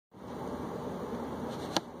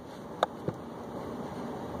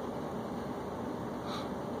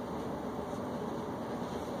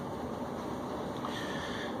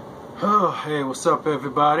Oh, hey, what's up,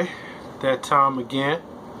 everybody? That time again.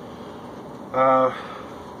 Gonna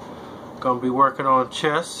be working on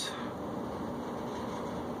chess.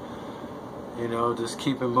 You know, just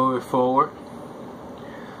keep it moving forward.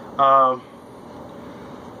 But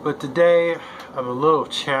today I'm a little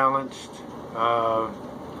challenged.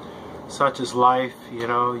 Such as life, you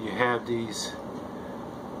know, you have these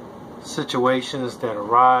situations that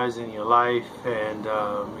arise in your life and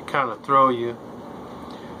it kind of throw you.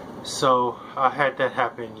 So I had that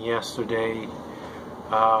happen yesterday.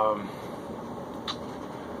 Don't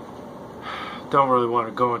really want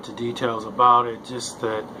to go into details about it, just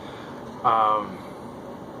that I'm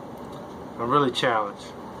really challenged,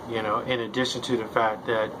 you know, in addition to the fact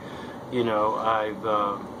that, you know, I've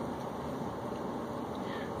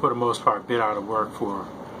for the most part been out of work for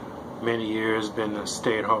many years, been a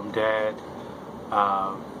stay-at-home dad.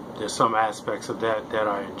 There's some aspects of that that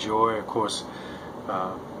I enjoy, of course.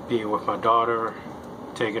 Being with my daughter,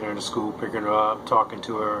 taking her to school, picking her up, talking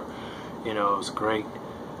to her, you know, it's a great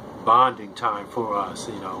bonding time for us.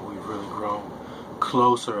 You know, we've really grown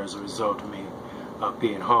closer as a result of me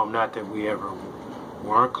being home. Not that we ever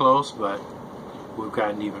weren't close, but we've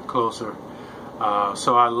gotten even closer.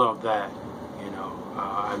 So I love that. You know,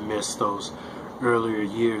 I miss those earlier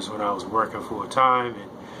years when I was working full time,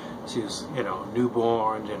 and she was, you know,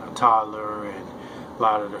 newborn and a toddler, and a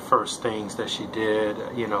lot of the first things that she did,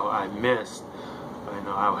 you know, I missed. You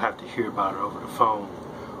know, I would have to hear about it over the phone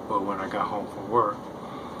or when I got home from work.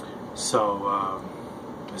 So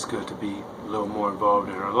it's good to be a little more involved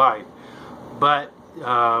in her life. But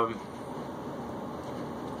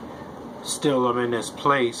still, I'm in this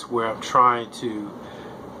place where I'm trying to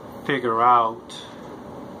figure out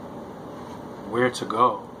where to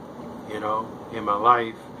go, you know, in my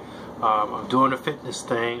life. I'm doing the fitness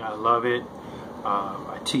thing. I love it.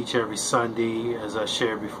 I teach every Sunday, as I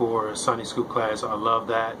shared before, a Sunday school class. I love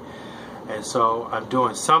that. And so I'm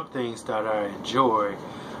doing some things that I enjoy,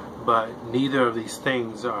 but neither of these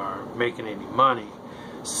things are making any money.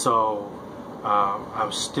 So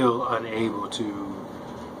I'm still unable to,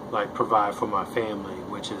 like, provide for my family,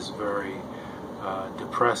 which is very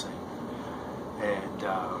depressing. And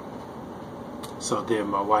so then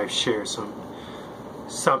my wife shared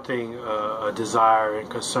something, a desire and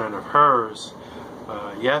concern of hers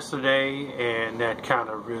yesterday, and that kind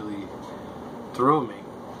of really threw me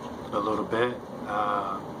a little bit.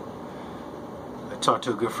 I talked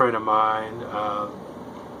to a good friend of mine,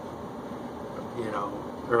 you know,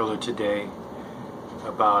 earlier today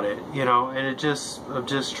about it, you know, and I'm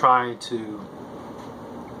just trying to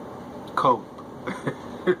cope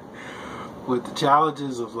with the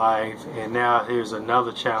challenges of life, and now here's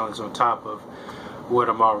another challenge on top of what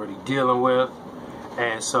I'm already dealing with,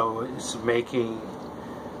 and so it's making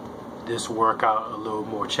this workout a little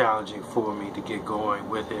more challenging for me to get going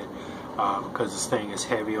with it, because this thing is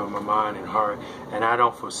heavy on my mind and heart, and I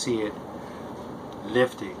don't foresee it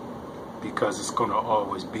lifting because it's going to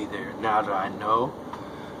always be there. Now that I know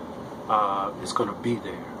it's going to be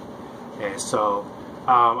there, and so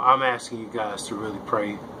I'm asking you guys to really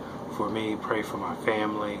pray for me, pray for my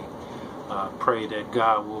family. Pray that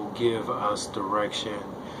God will give us direction,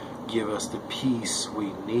 give us the peace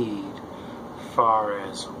we need as far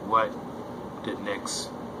as what the next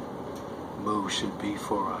move should be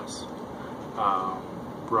for us.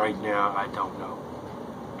 Right now, I don't know.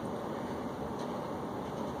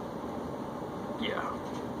 Yeah,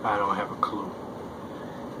 I don't have a clue.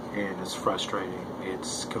 And it's frustrating.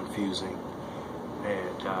 It's confusing.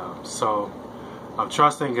 And so I'm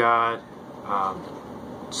trusting God.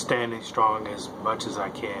 Standing strong as much as I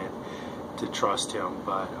can to trust Him,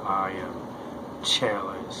 but I am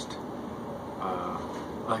challenged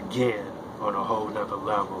again on a whole nother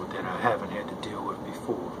level that I haven't had to deal with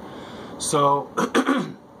before. So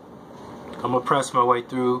I'm gonna press my way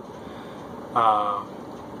through,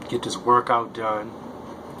 get this workout done,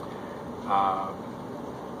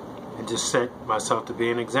 and just set myself to be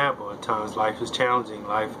an example. At times life is challenging.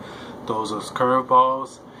 Life throws us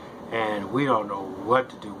curveballs, and we don't know what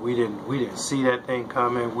to do. We didn't see that thing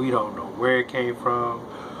coming. We don't know where it came from,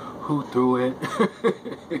 who threw it.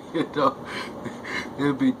 You know,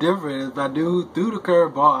 it'd be different if I knew who threw the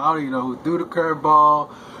curveball. I don't even know who threw the curveball.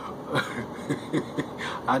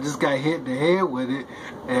 I just got hit in the head with it,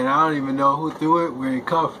 and I don't even know who threw it, where it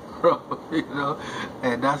come from. You know,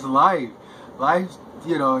 and that's life. Life,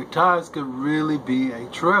 you know, at times could really be a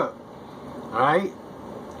trip, right?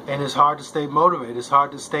 And it's hard to stay motivated. It's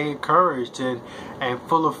hard to stay encouraged and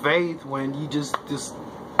full of faith when you just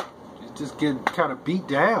get kind of beat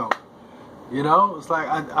down. You know, it's like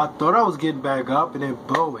I thought I was getting back up, and then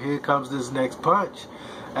boom, here comes this next punch.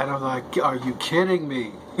 And I'm like, are you kidding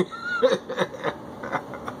me?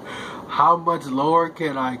 How much lower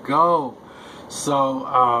can I go?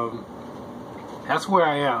 So that's where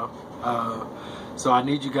I am. So I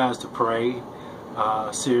need you guys to pray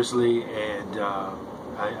seriously, and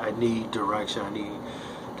I need direction. I need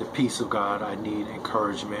the peace of God. I need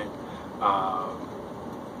encouragement,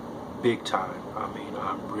 big time. I mean,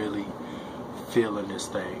 I'm really feeling this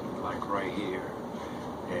thing like right here,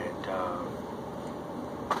 and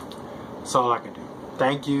that's all I can do.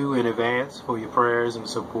 Thank you in advance for your prayers and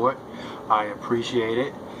support. I appreciate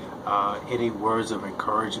it. Any words of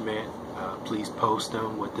encouragement, please post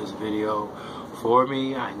them with this video for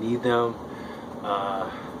me. I need them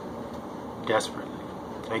desperately.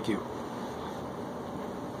 Thank you.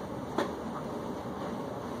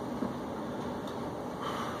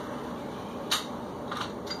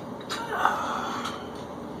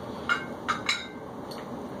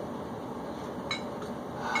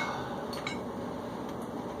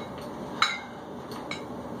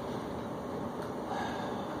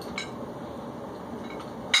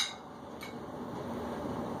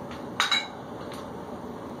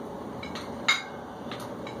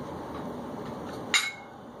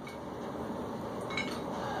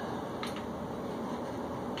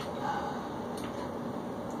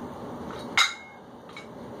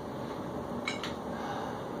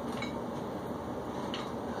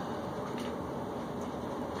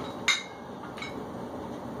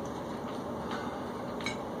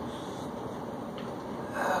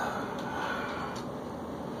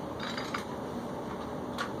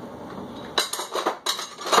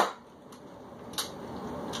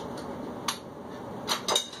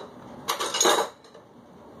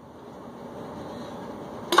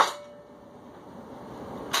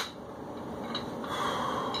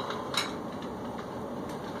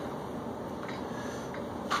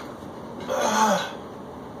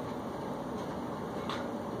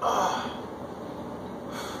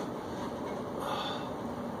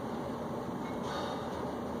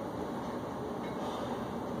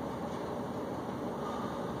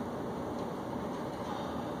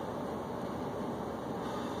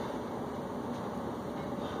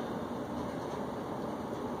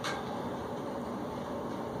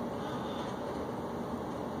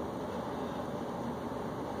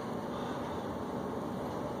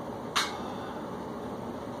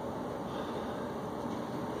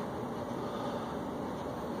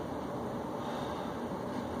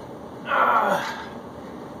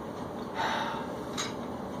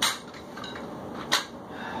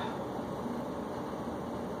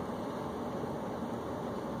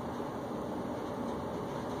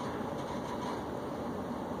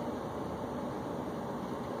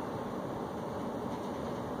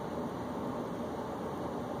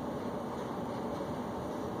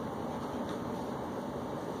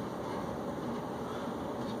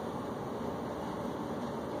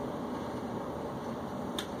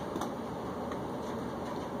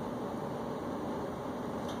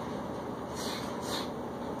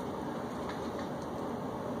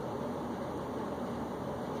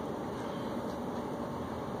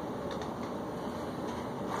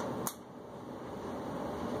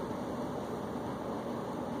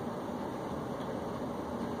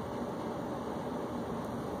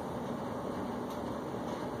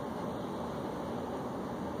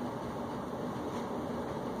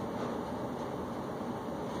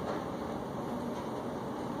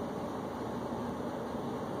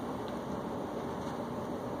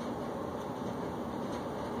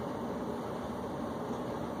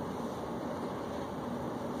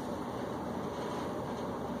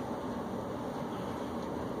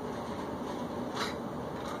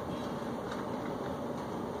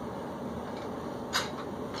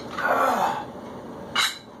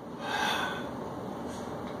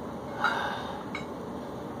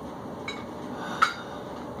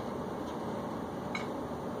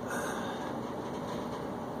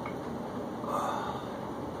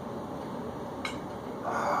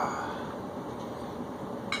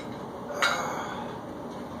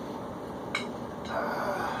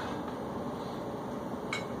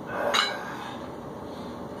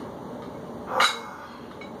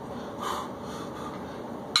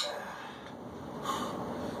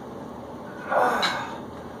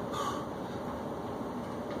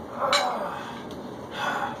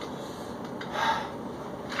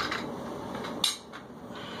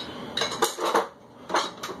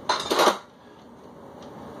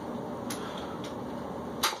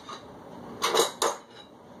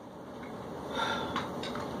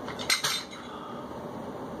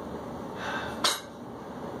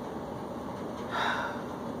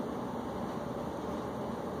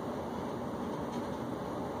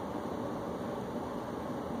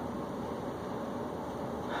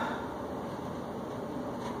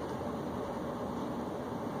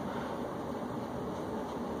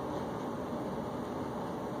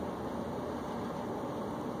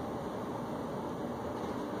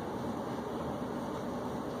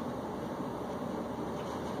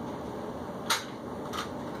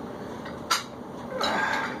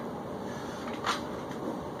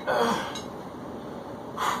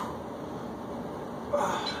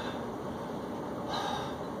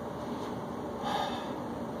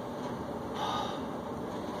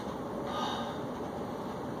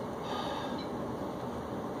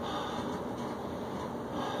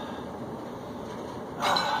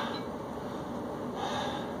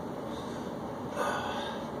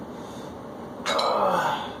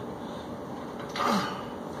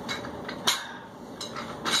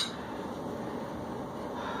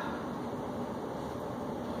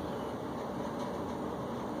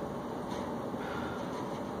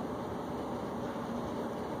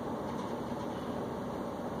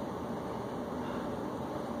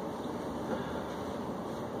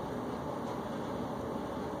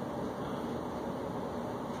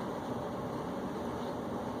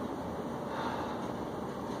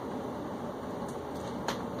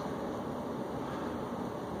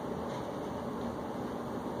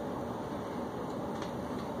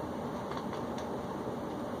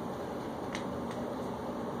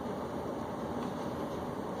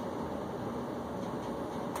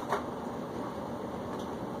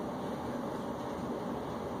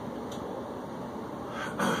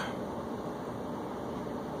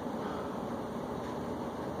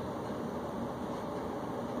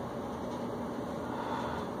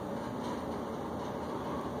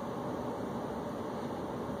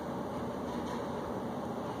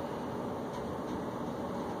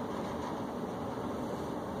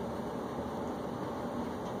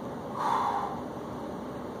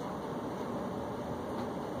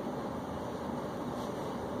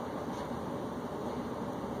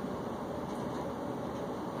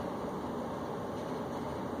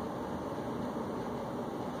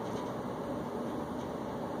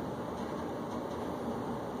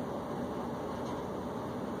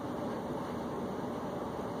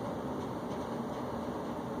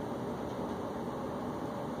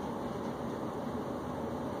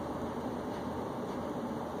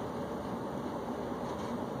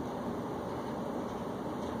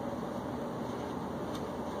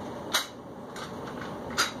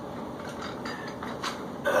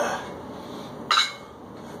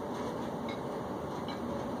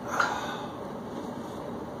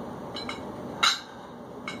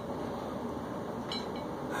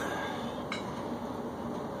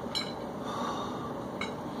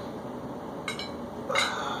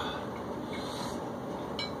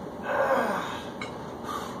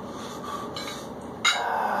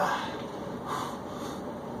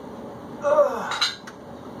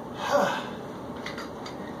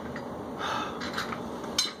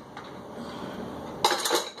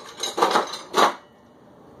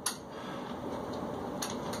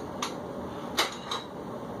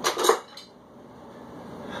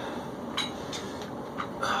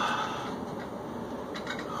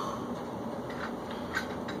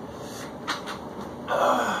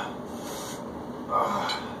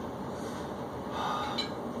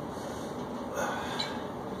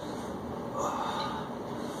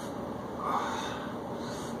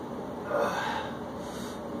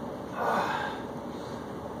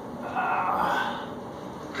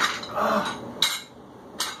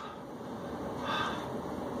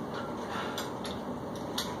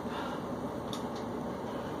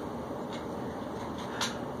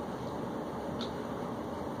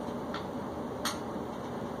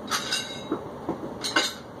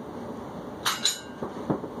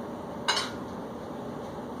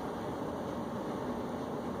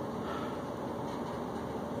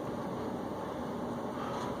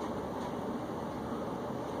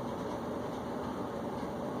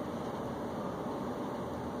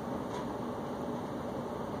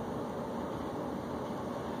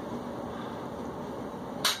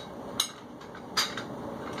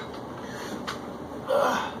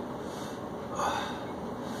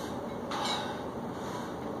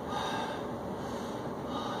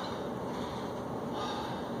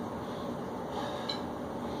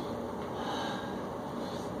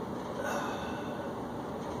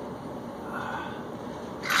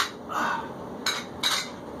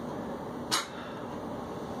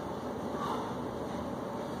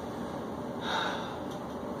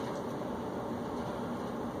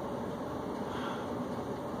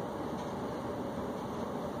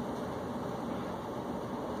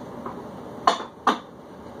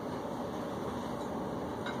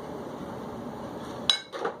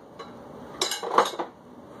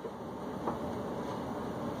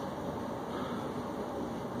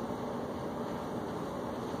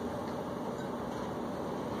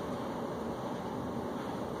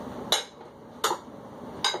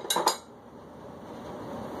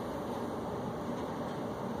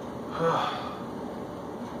 It's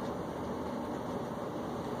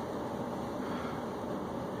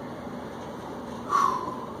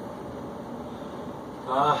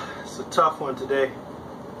a tough one today.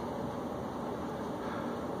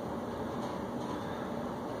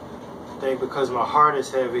 I think because my heart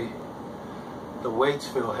is heavy, the weights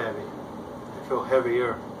feel heavy. They feel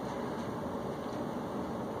heavier.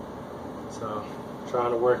 So, trying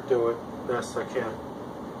to work through it best I can.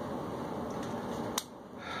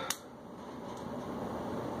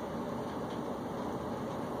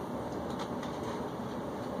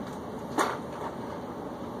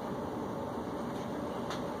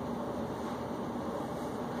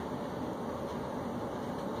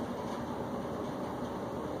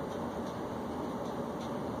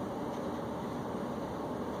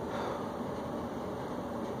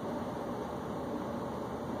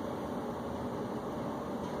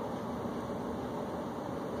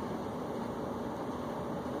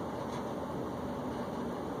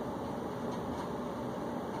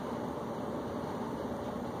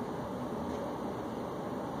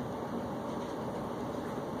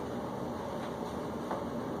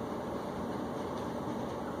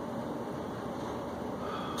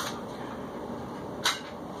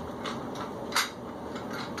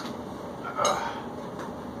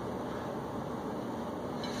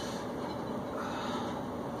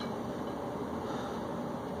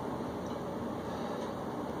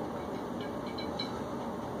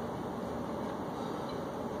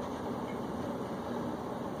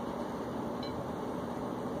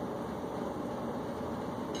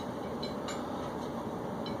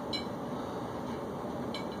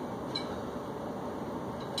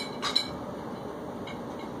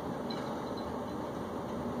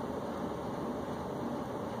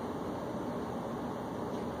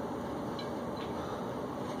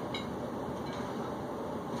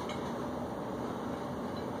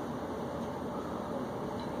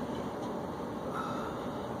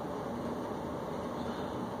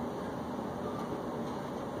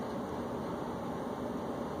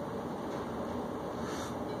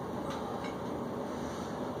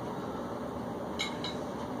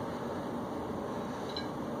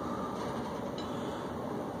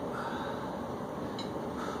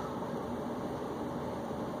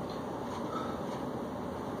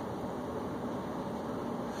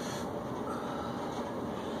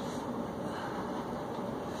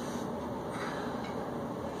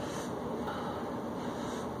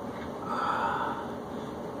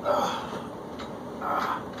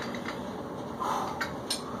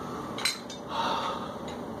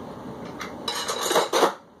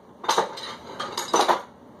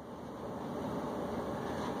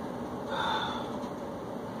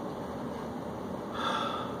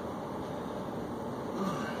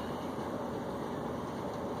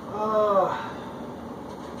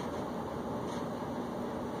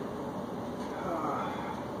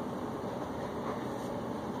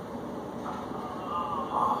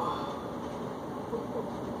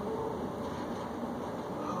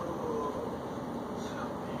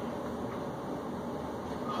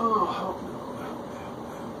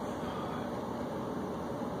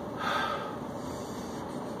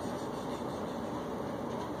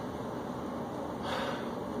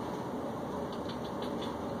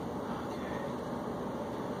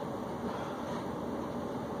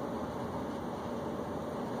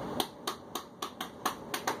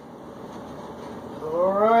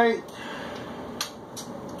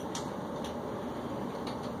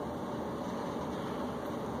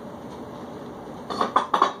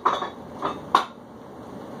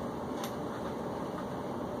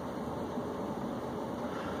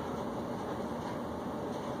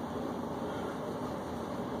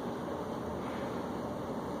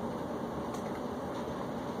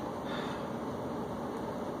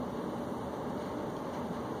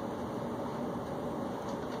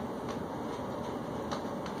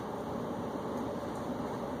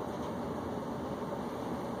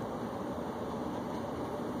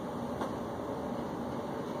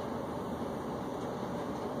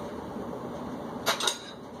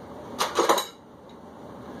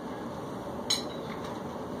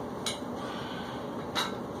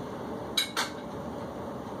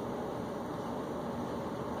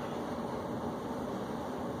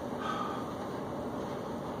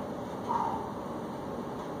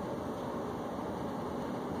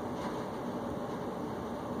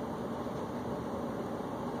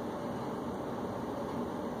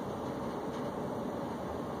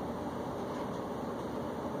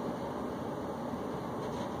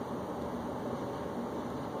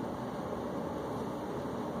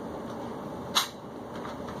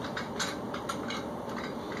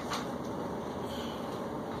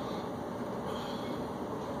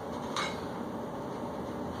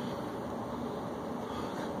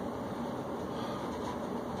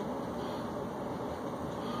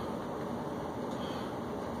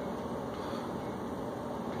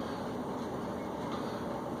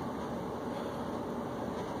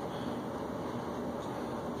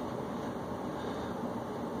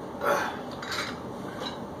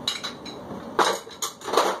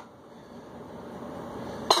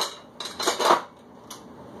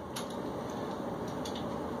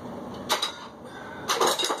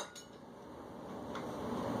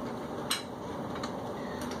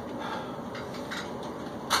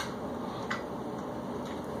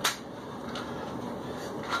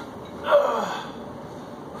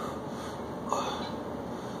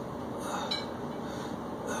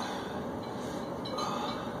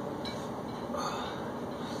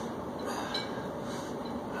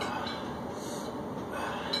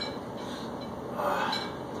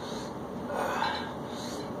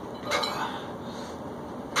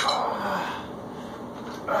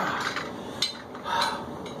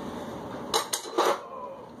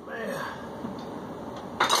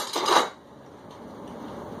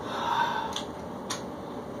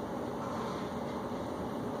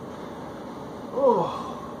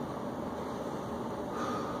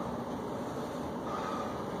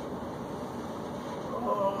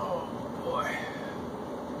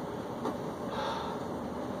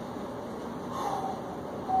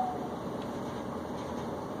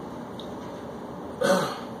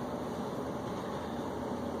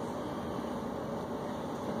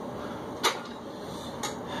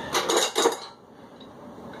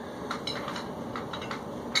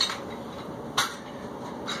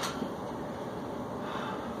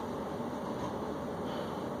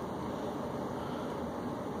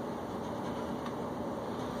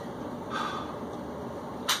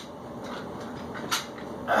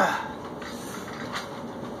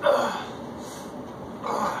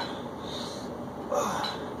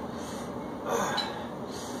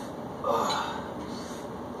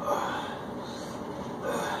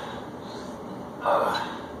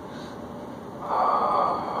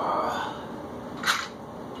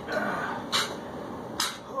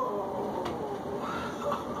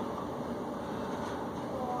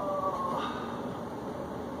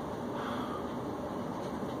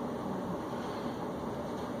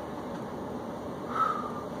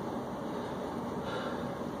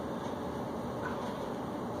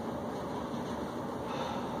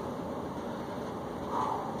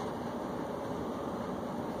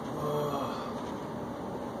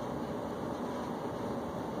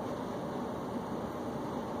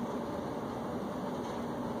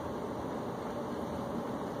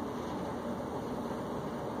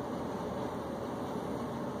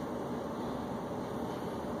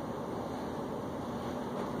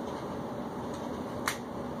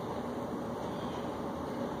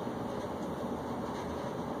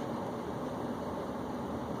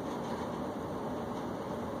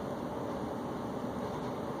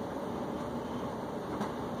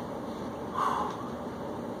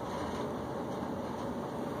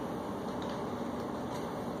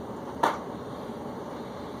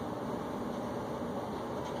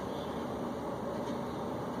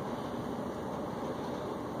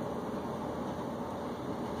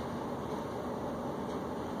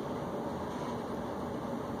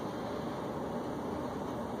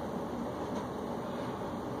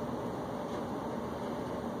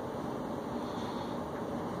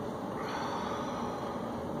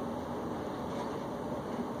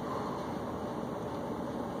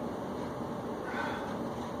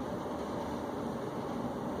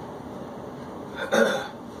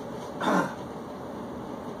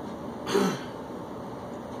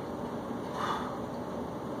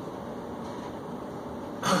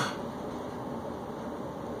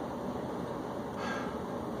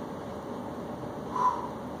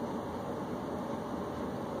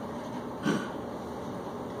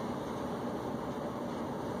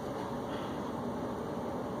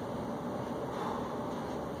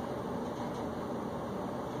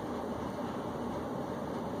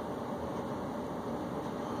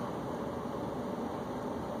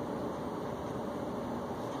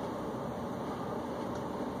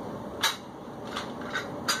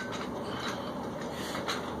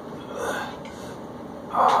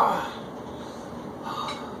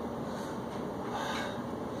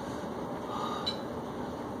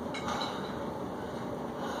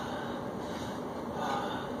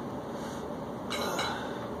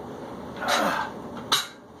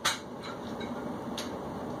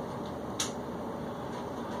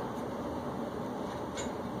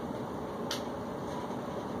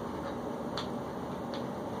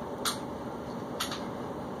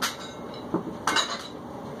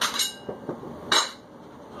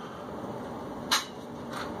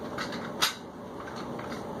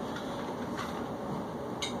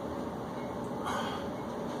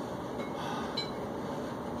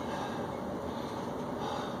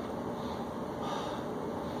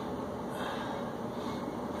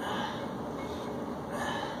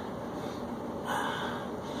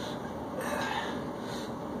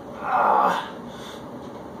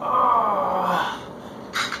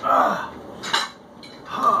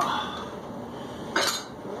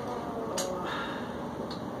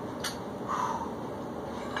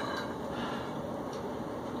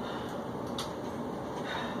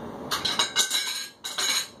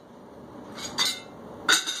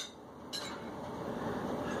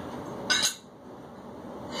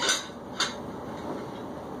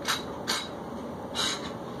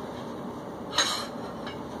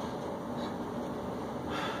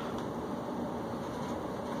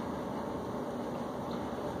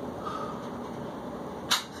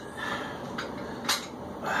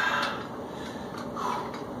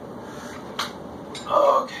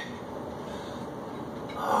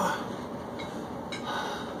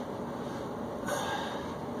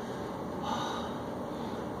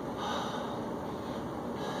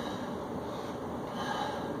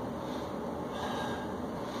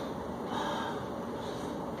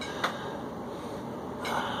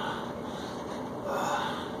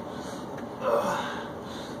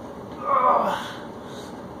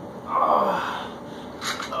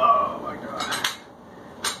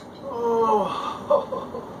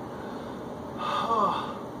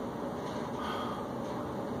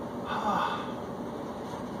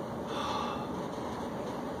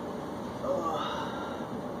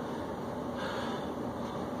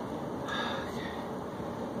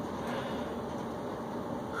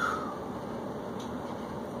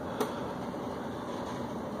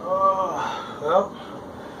 Well,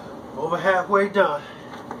 over halfway done.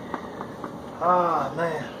 Ah,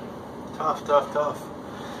 man. Tough, tough, tough.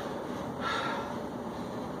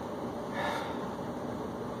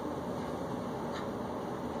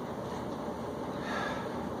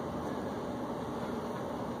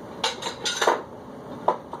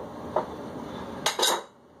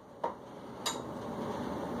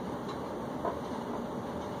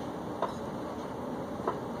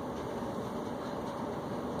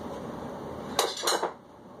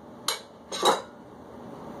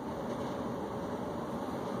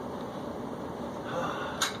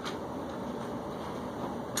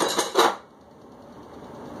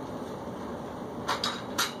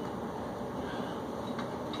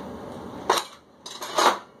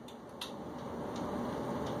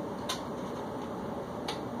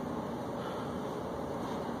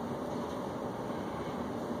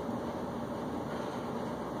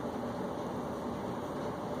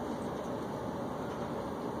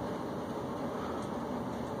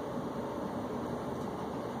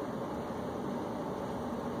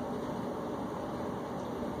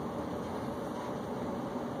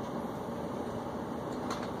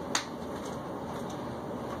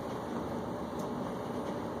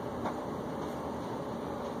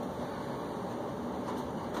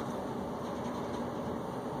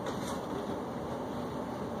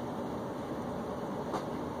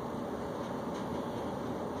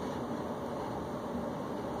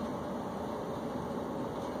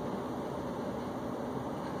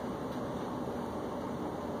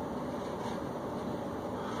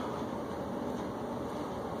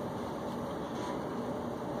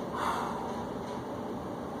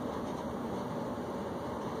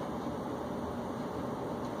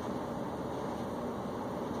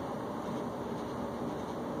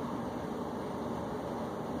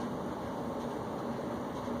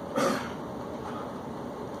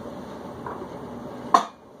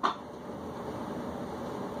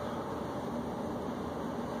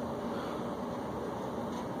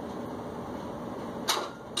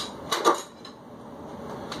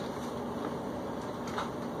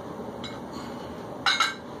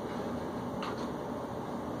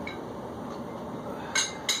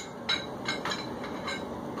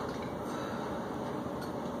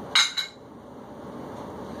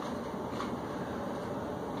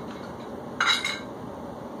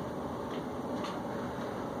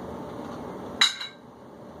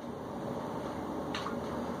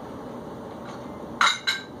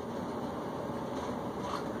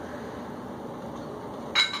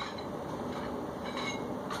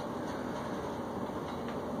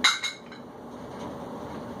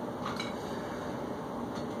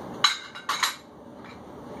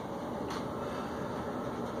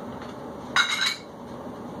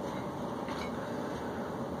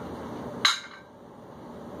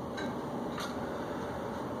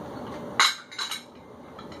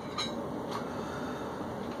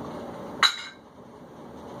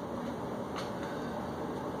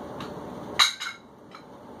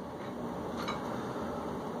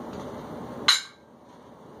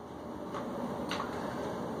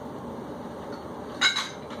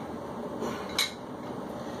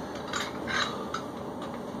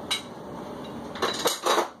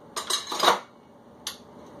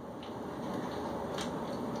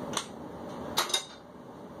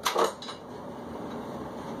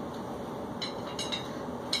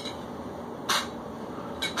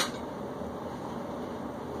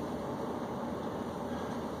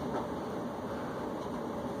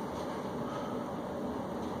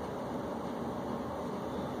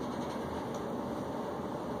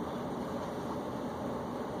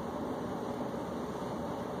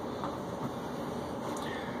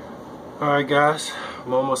 Alright guys,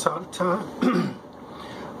 I'm almost out of time.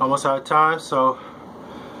 Almost out of time, so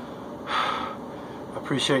I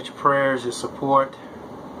appreciate your prayers, your support,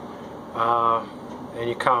 and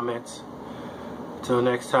your comments. Until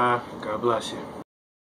next time, God bless you.